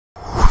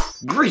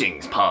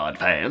Greetings, pod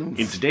fans!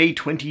 It's day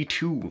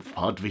 22 of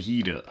Pod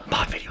Vegeta.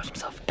 Pod videos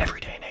himself every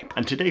day in April.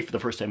 And today, for the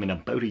first time in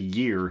about a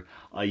year,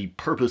 I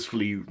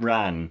purposefully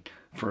ran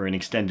for an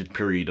extended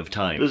period of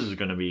time. This is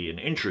gonna be an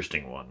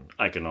interesting one,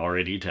 I can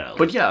already tell.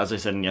 But yeah, as I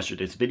said in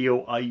yesterday's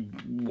video, I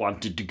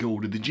wanted to go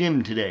to the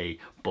gym today,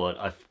 but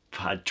I've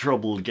had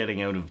trouble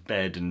getting out of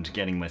bed and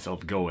getting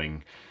myself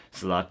going.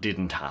 So that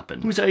didn't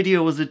happen. Whose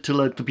idea was it to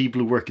let the people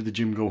who work at the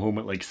gym go home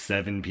at like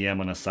 7 PM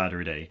on a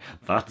Saturday?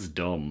 That's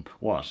dumb.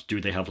 What,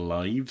 do they have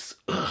lives?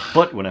 Ugh.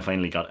 But when I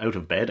finally got out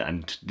of bed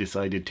and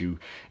decided to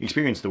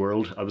experience the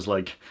world, I was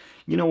like,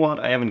 you know what,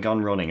 I haven't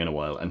gone running in a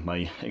while, and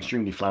my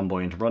extremely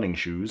flamboyant running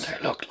shoes, They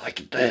look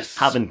like this.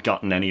 haven't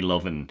gotten any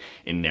loving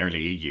in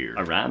nearly a year.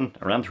 I ran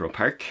through a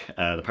park.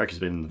 The park has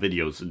been in the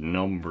videos a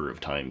number of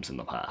times in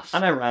the past.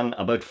 And I ran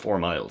about 4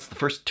 miles. The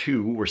first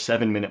 2 were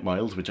 7-minute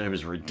miles, which I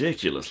was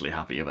ridiculously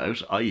happy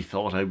about. I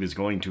thought I was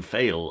going to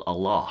fail a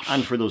lot.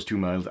 And for those 2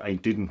 miles, I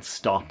didn't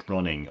stop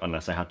running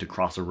unless I had to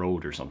cross a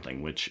road or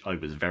something, which I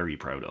was very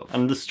proud of.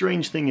 And the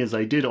strange thing is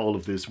I did all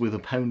of this with a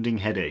pounding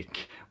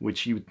headache,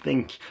 which you'd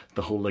think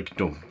the whole like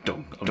dunk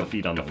of the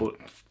feet on the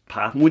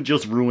footpath would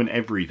just ruin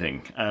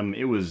everything.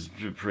 It was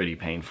pretty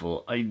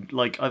painful.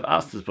 I've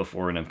asked this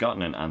before and I've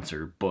gotten an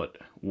answer, but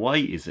why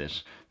is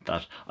it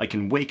that I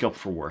can wake up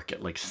for work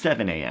at like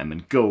 7 AM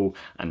and go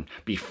and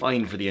be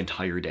fine for the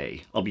entire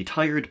day? I'll be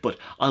tired, but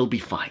I'll be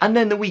fine. And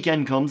then the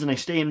weekend comes and I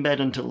stay in bed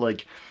until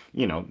like,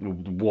 you know,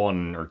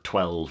 1 or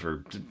 12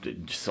 or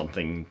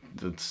something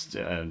that's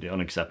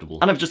unacceptable.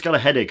 And I've just got a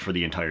headache for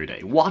the entire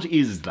day. What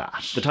is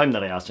that? The time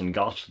that I asked and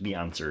got the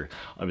answer,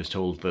 I was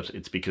told that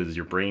it's because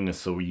your brain is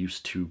so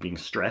used to being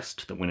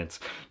stressed that when it's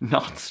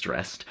not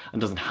stressed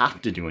and doesn't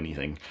have to do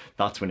anything,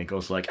 that's when it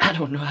goes like, I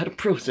don't know how to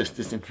process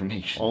this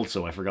information.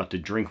 Also, I forgot to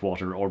drink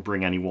water or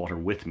bring any water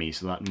with me,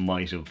 so that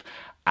might have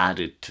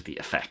added to the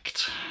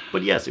effect.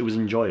 But yes, it was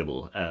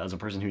enjoyable. As a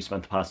person who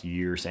spent the past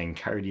year saying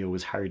cardio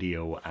is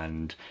hardio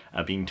and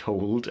being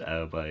told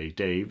by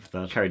Dave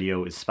that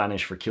cardio is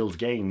Spanish for kills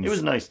gains, it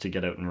was nice to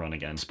get out and run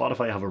again.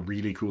 Spotify have a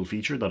really cool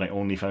feature that I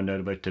only found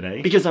out about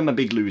today because I'm a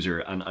big loser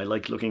and I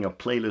like looking up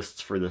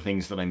playlists for the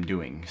things that I'm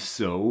doing.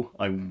 So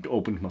I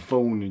opened my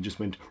phone and just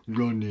went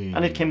running.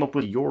 And it came up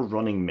with your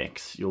running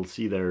mix. You'll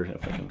see there,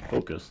 if I can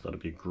focus,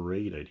 that'd be a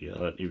great idea.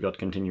 But you've got to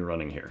continue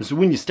running here. So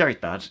when you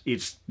start that,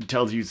 it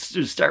tells you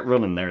start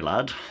running there,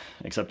 lad,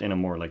 except in a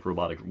more like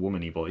robotic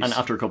woman-y voice. And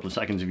after a couple of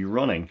seconds of you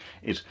running,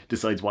 it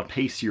decides what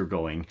pace you're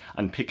going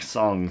and picks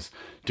songs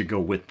to go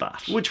with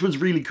that, which was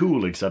really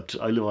cool, except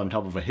I live on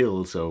top of a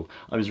hill, so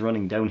I was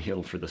running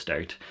downhill for the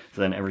start,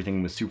 so then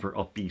everything was super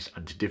upbeat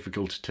and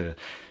difficult to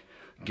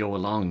go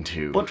along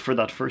to. But for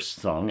that first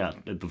song,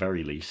 at the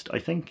very least, I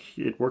think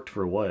it worked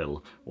for a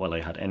while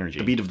I had energy.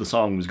 The beat of the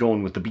song was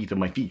going with the beat of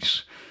my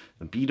feet.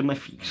 The beat of my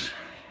feet.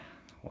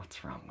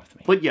 What's wrong with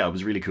me? But yeah, it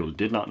was really cool.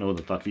 Did not know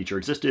that that feature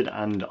existed,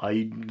 and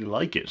I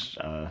like it.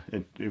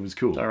 It was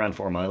cool. So I ran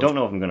 4 miles. Don't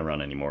know if I'm going to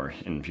run anymore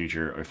in the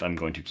future, or if I'm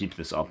going to keep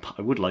this up.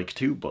 I would like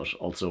to, but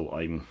also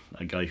I'm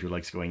a guy who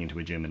likes going into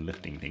a gym and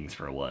lifting things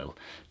for a while.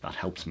 That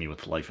helps me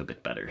with life a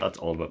bit better. That's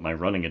all about my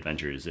running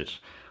adventures. It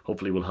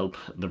hopefully will help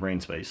the brain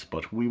space,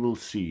 but we will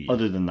see.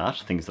 Other than that,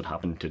 things that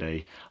happened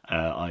today,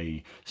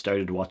 I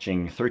started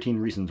watching 13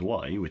 Reasons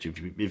Why, which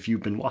if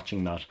you've been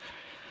watching that,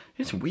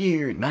 it's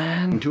weird,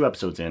 man. I'm 2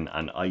 episodes in,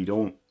 and I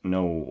don't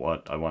know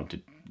what I want to,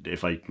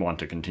 if I want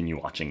to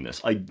continue watching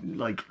this.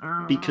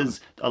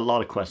 Because a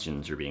lot of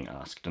questions are being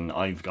asked, and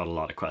I've got a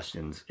lot of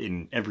questions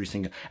in every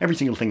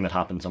single thing that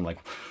happens. I'm like,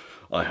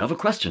 I have a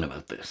question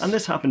about this. And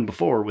this happened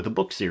before with a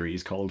book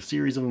series called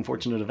Series of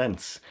Unfortunate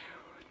Events,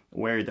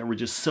 where there were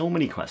just so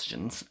many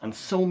questions and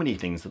so many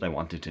things that I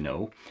wanted to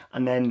know,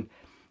 and then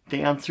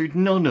they answered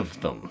none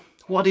of them.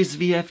 What is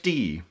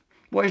VFD?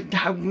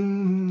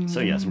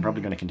 So yes, I'm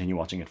probably going to continue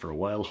watching it for a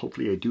while.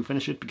 Hopefully I do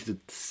finish it, because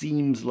it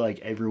seems like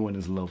everyone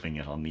is loving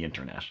it on the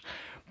internet.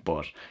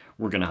 But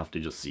we're going to have to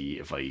just see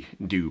if I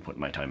do put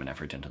my time and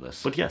effort into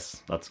this. But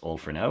yes, that's all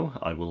for now.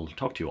 I will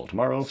talk to you all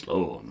tomorrow.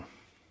 Slow on.